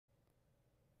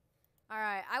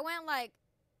Alright, I went like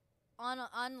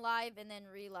on live and then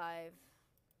re-live.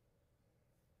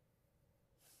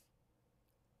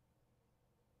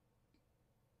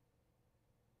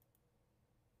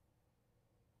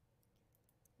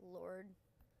 Lord.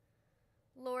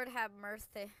 Lord have mercy.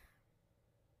 Baby,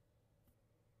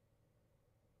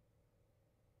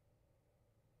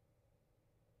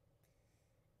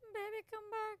 come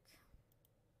back.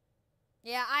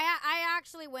 Yeah, I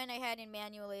actually went ahead and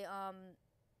manually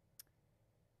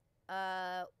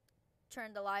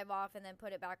turned the live off and then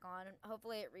put it back on.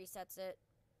 Hopefully it resets it.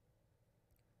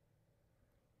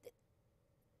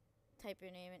 Type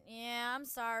your name in. Yeah, I'm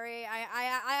sorry.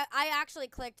 I actually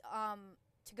clicked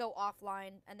to go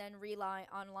offline and then reline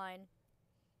online.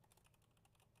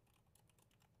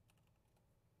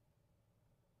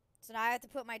 So now I have to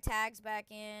put my tags back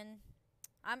in.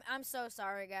 I'm so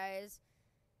sorry, guys.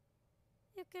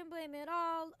 You can blame it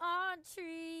all on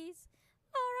trees.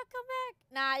 Lora, come back.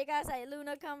 Nah, you gotta say,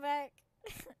 Luna, come back.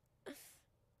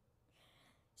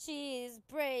 She's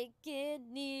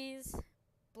breaking knees.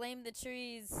 Blame the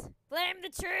trees. Blame the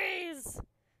trees.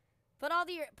 Put all of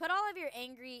your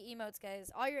angry emotes,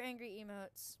 guys. All your angry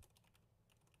emotes.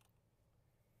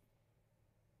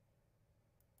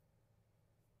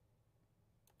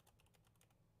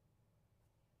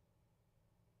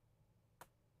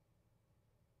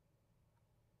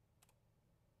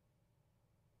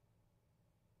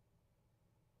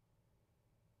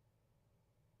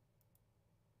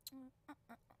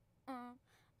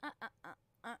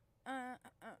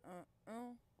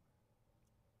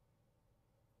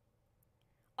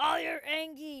 All your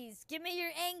angies. Give me your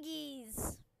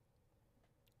angies.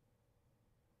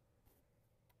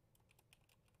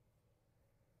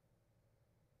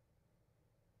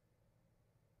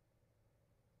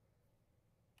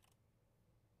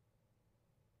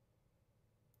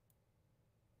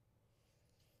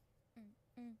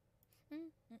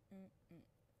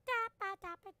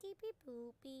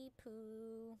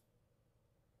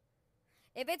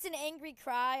 If it's an angry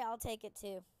cry, I'll take it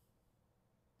too.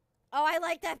 Oh, I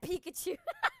like that Pikachu.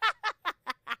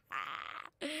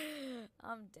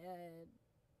 I'm dead.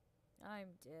 I'm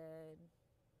dead.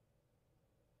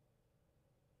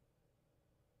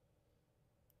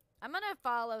 I'm gonna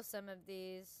follow some of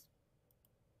these.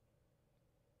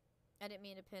 I didn't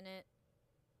mean to pin it.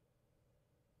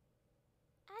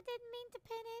 I didn't mean to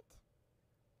pin it.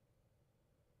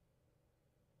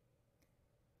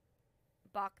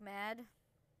 Bachmad.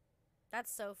 That's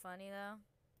so funny, though.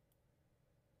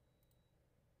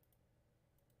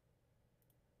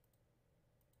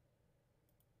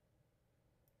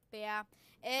 But yeah,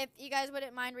 if you guys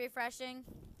wouldn't mind refreshing.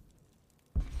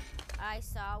 I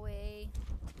saw a...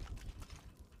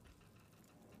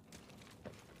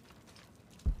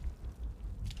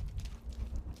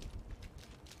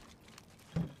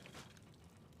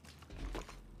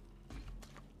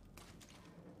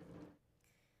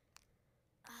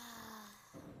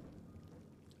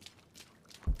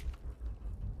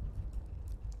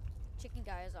 Chicken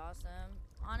guy is awesome.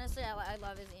 Honestly, I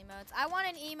love his emotes. I want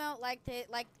an emote like the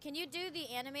can you do the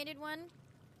animated one?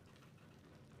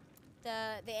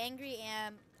 The angry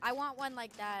I want one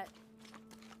like that.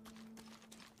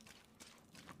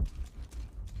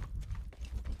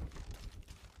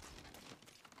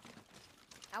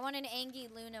 I want an Angie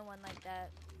Luna one like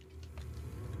that.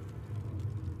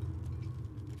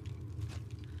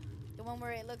 The one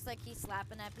where it looks like he's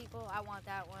slapping at people. I want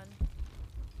that one.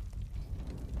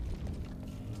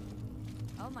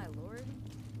 Oh my lord.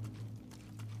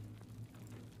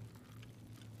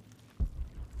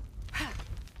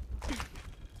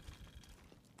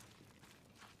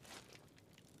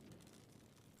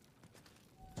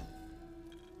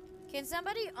 Can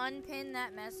somebody unpin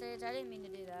that message? I didn't mean to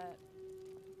do that.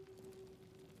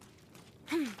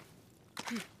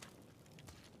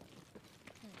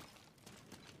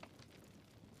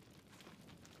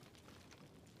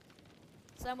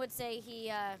 Some would say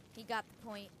he got the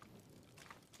point.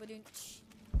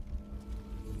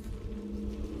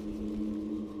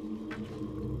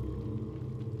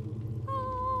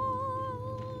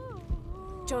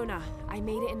 Jonah, I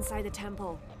made it inside the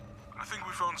temple. I think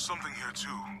we found something here too.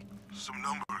 Some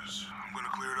numbers. I'm gonna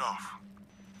clear it off.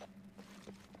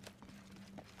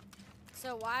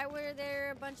 So why were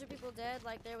there a bunch of people dead?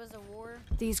 Like there was a war?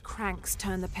 These cranks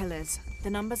turn the pillars. The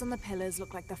numbers on the pillars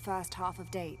look like the first half of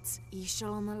dates.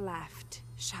 Ishal on the left,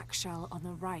 Shakshal on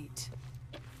the right.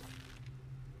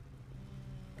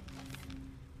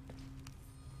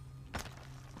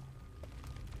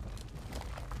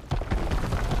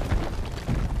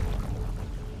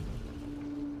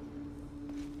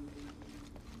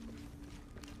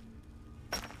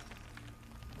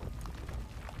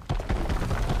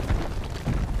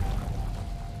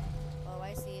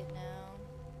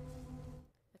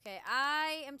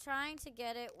 trying to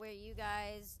get it where you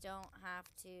guys don't have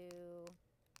to.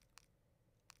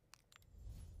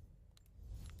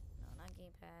 No, not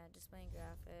gamepad. Displaying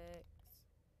graphics.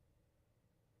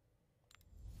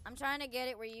 I'm trying to get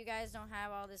it where you guys don't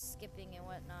have all this skipping and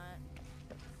whatnot.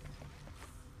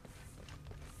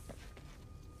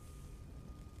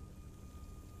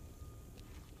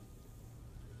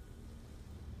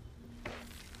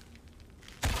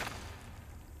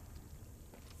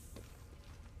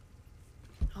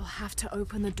 I'll have to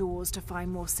open the doors to find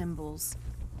more symbols.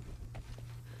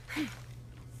 Red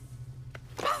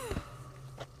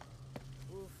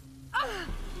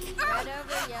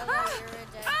over yellow, you're a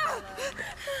dead fellow.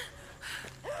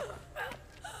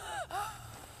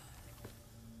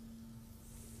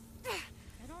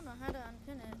 I don't know how to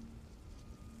unpin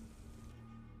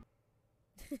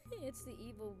it. It's the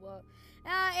evil book.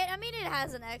 I mean, it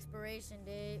has an expiration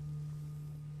date.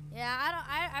 Yeah,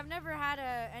 I've never had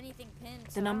anything pinned.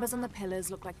 So The numbers on the pillars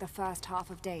look like the first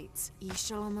half of dates.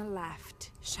 E-shell on the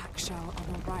left, shack shell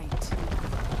on the right.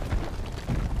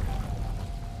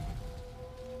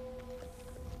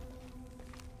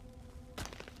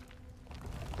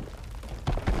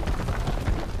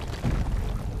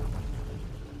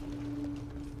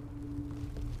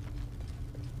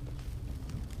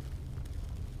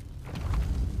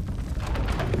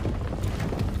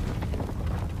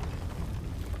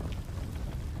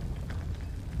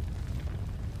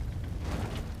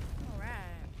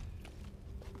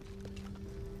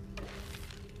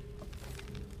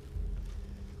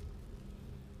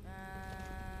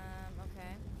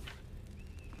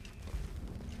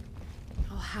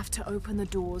 Have to open the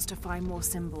doors to find more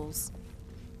symbols.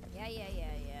 Yeah.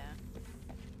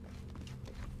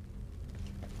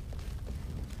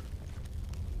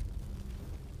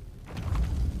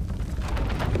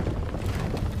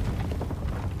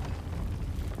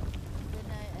 Good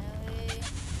night, Ellie.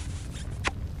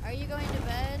 Are you going to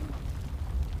bed?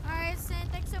 Alright, Sin,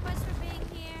 thanks so much for being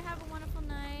here. Have a wonderful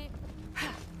night.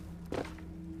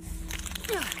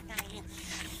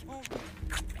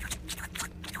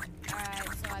 Alright,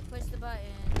 so I push the button.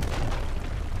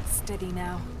 Steady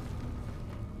now.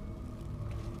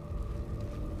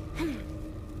 Alright,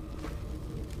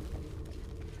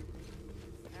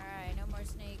 no more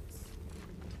snakes.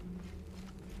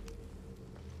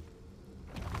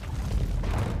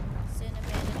 Sin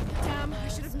abandoning us. Damn, I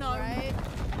should have known. Right?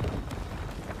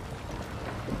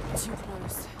 Too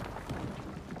close.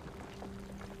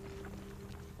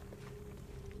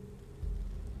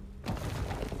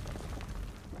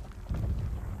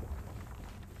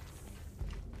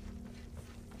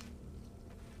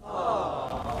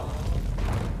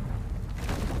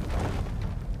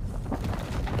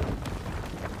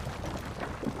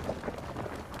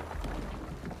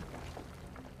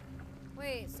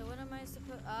 Wait, so what am I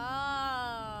supposed?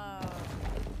 Oh.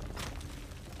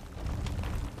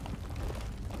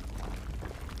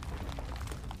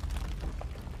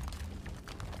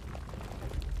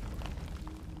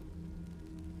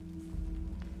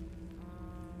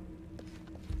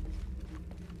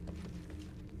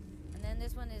 And then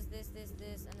this one is this,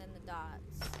 and then the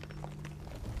dots.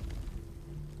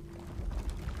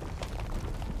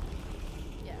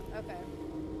 Yeah, okay.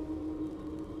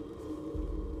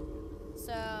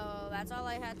 So that's all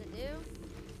I had to do.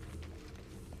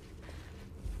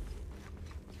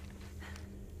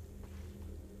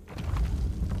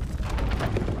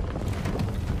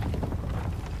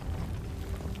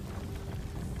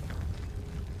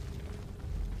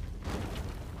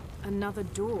 Another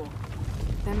door.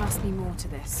 There must be more to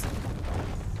this.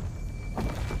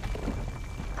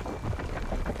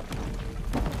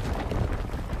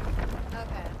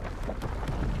 Okay.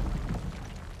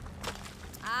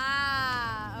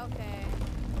 Ah, okay.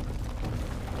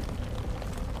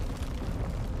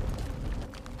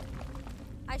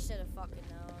 I should have fucking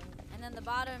known. And then the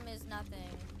bottom is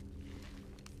nothing.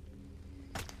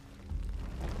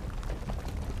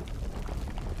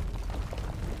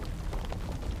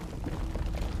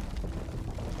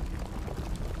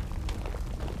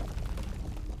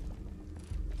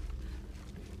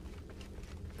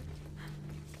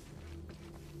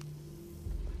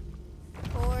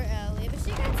 Poor Ellie, but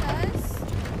she gets us.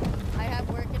 I have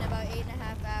work in about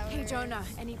 8.5 hours. Hey Jonah,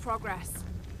 any progress?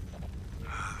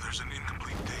 There's an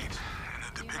incomplete date and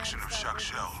a depiction of Shack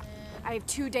Shell. I have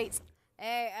 2 dates.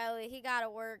 Hey, Ellie, he gotta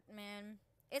work, man.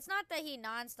 It's not that he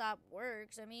nonstop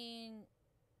works. I mean,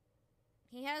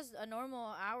 he has a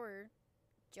normal hour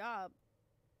job.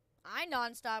 I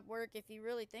nonstop work if you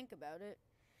really think about it.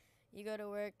 You go to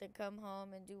work, then come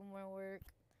home and do more work.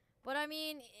 But I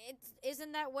mean,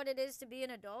 isn't that what it is to be an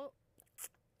adult?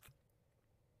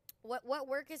 What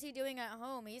work is he doing at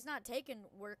home? He's not taking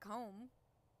work home.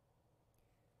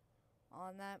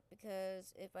 On that,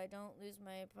 because if I don't lose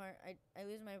my I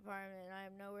lose my apartment and I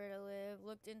have nowhere to live.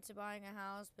 Looked into buying a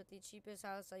house, but the cheapest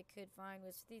house I could find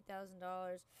was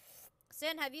 $50,000.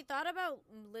 Sin, have you thought about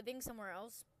living somewhere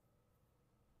else?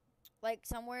 Like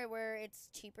somewhere where it's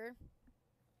cheaper?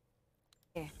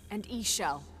 And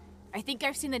E-Shell. I think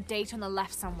I've seen a date on the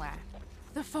left somewhere.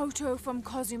 The photo from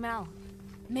Cozumel.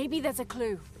 Maybe there's a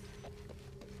clue.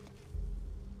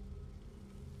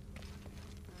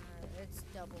 It's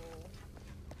double.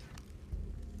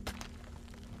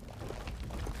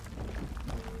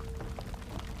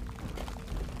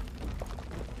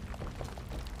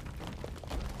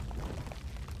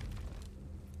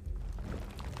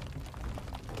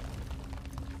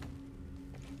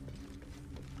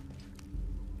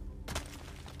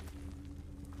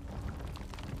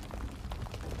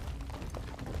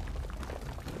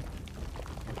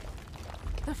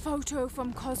 The photo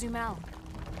from Cozumel.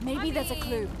 Maybe there's a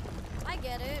clue. I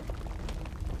get it.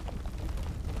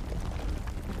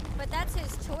 But that's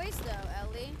his choice though,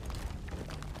 Ellie.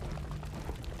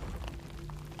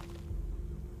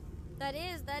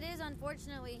 That is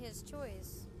unfortunately his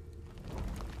choice.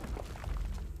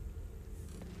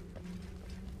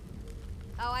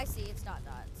 Oh, I see. It's dot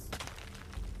dots.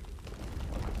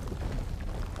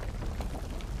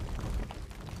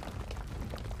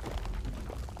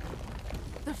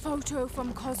 The photo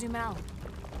from Cozumel.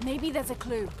 Maybe there's a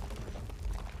clue.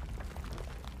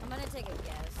 I'm gonna take a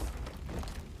guess.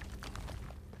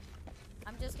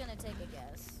 I'm just gonna take a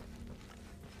guess.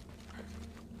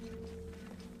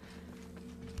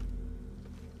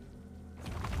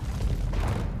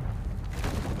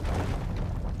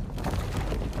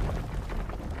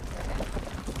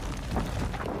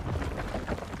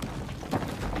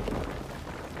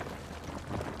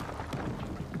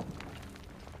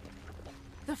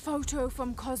 The photo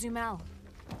from Cozumel.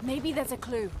 Maybe there's a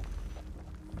clue.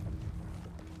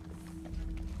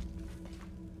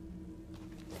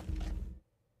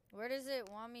 Where does it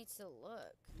want me to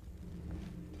look?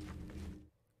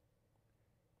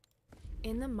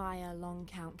 In the Maya long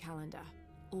count calendar,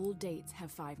 all dates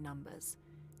have 5 numbers.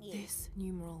 Yeah. This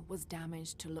numeral was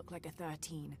damaged to look like a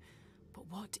 13. But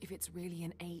what if it's really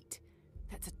an 8?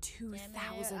 That's a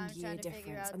 2,000-year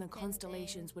difference, and the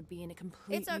constellations would be in a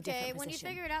completely different position. It's okay. When you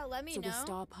figure it out, let me know. So the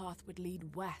star path would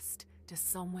lead west to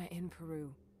somewhere in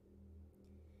Peru.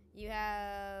 You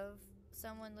have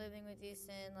someone living with you,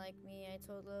 Sin, like me. I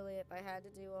told Lily if I had to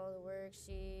do all the work,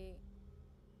 she...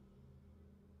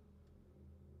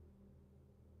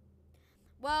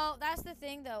 Well, that's the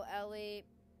thing, though, Ellie.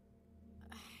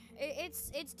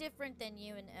 It's different than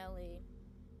you and Ellie.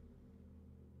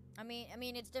 I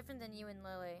mean, it's different than you and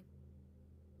Lily.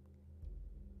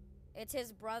 It's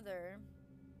his brother,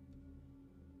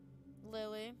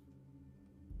 Lily.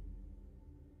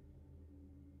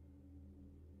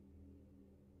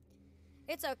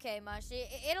 It's okay, Mushy.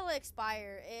 It'll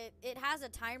expire. It has a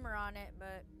timer on it,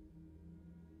 but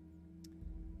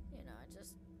you know, it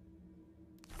just.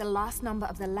 The last number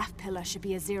of the left pillar should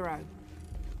be a 0.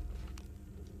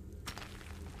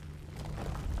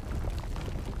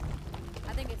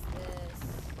 I think it's this.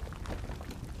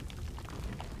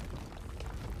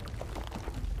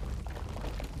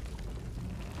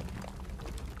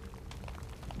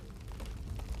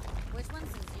 Which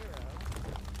one's the 0?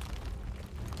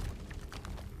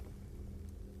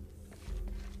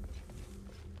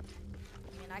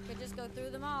 I mean, I could just go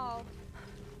through them all.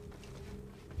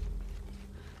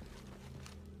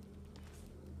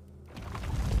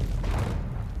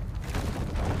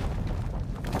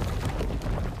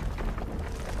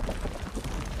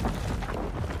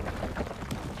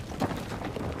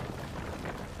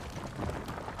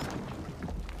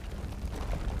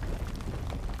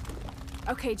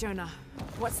 Okay, Jonah.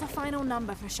 What's the final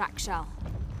number for Shack Shell?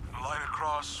 A line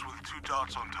across with 2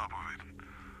 dots on top of it.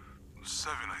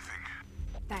 7, I think.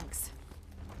 Thanks.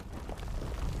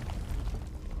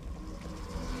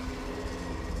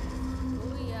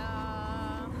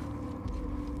 Booyah.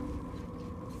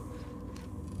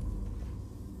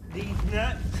 These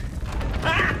nuts.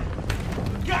 Ha!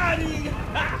 Got him!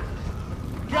 Ha!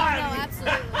 Got No, him!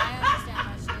 absolutely. I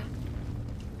understand, Mushy.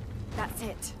 That's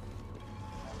it.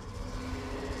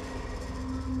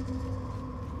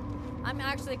 I'm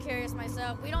actually curious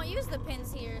myself. We don't use the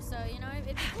pins here, so, you know, it'd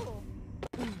be cool.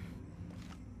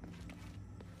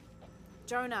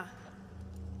 Jonah.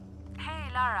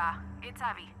 Hey, Lara. It's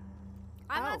Abby.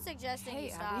 I'm Oh, not suggesting hey,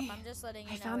 you stop. Abby. I'm just letting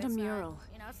you I know found a it's mural. Not,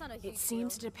 you know, it's not a huge It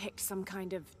seems to deal. depict some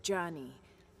kind of journey.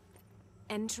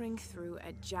 Entering through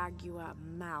a jaguar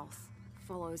mouth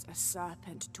follows a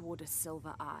serpent toward a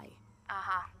silver eye.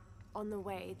 Uh-huh. On the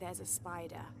way, there's a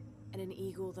spider and an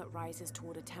eagle that rises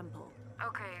toward a temple.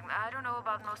 Okay, I don't know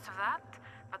about most of that,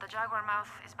 but the jaguar mouth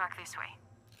is back this way.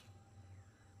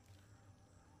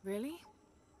 Really?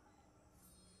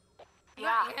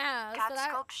 Yeah, yeah, cat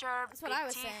sculpture, that's what big I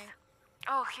was teeth. saying.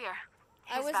 Oh, here.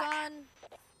 He's back.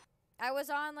 I was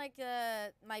on like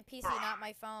my PC, not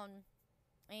my phone.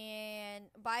 And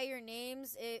by your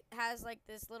names, it has like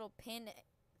this little pin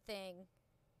thing.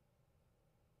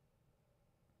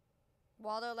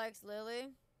 Waldo likes Lily.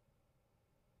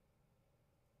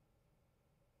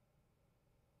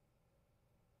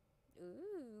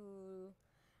 Ooh.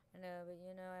 I know, but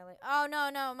you know I like. Oh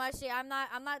no, Mushy, I'm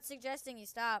not suggesting you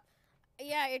stop.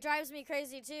 Yeah, it drives me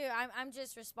crazy too. I'm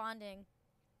just responding.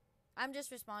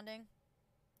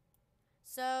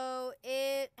 So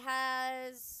it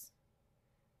has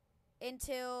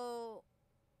until.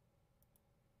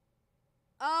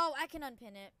 Oh, I can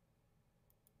unpin it.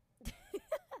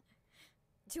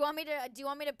 Do you want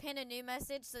me to pin a new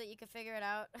message so that you can figure it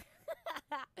out?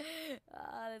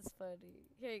 Ah, that's funny.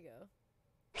 Here you go.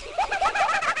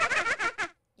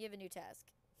 You have a new task.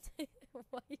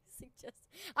 Why you suggest?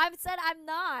 I said I'm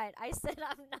not.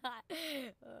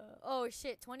 Oh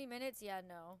shit, 20 minutes? Yeah,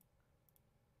 no.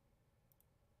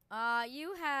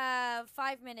 You have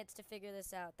 5 minutes to figure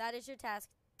this out. That is your task.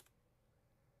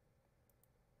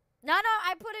 No,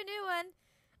 I put a new one.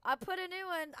 I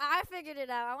figured it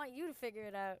out. I want you to figure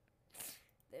it out.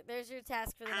 There's your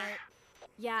task for the night.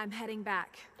 Yeah, I'm heading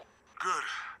back. Good.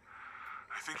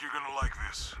 I think you're gonna like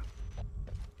this.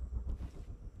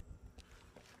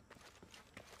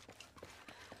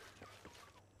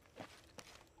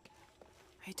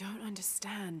 I don't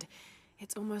understand.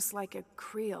 It's almost like a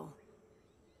creel.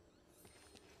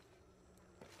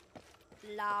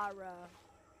 Lora.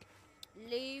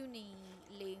 Luna.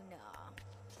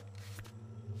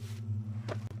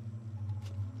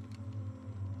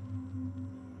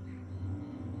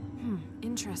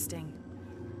 Interesting.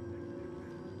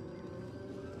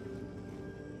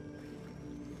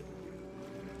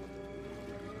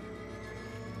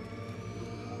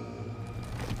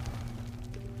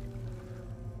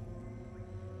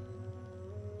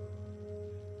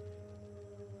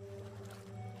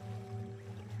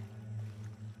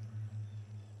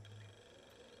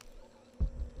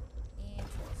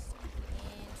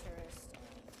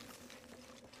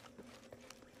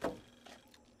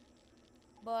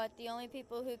 But the only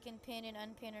people who can pin and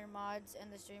unpin are mods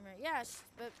and the streamer. Yeah,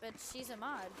 but she's a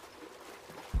mod.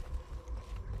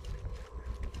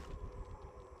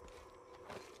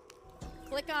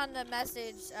 Click on the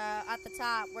message at the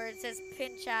top where it says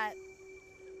pin chat.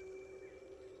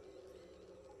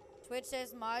 Twitch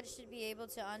says mods should be able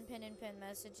to unpin and pin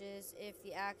messages if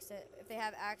they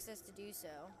have access to do so.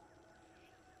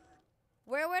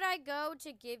 Where would I go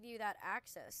to give you that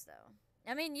access though?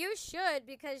 I mean, you should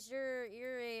because you're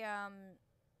a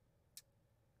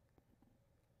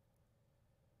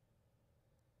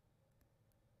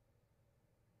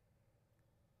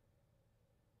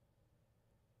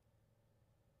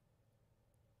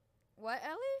What,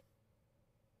 Ellie?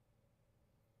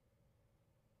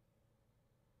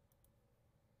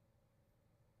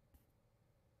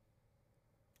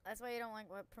 That's why you don't like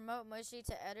promote Mushy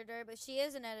to editor, but she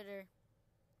is an editor.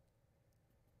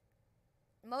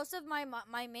 Most of my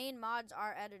main mods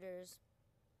are editors.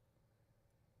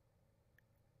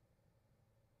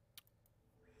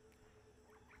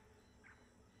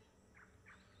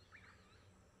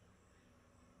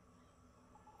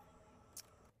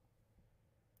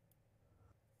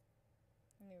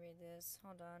 Let me read this.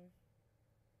 Hold on.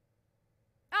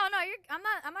 Oh no,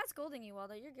 I'm not scolding you,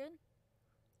 Waldo. You're good.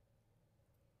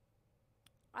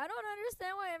 I don't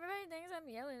understand why everybody thinks I'm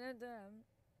yelling at them.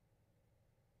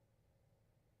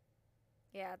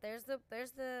 Yeah, there's the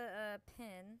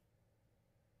pin.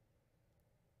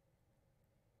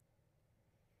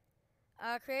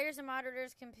 Creators and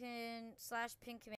moderators can pin /pin command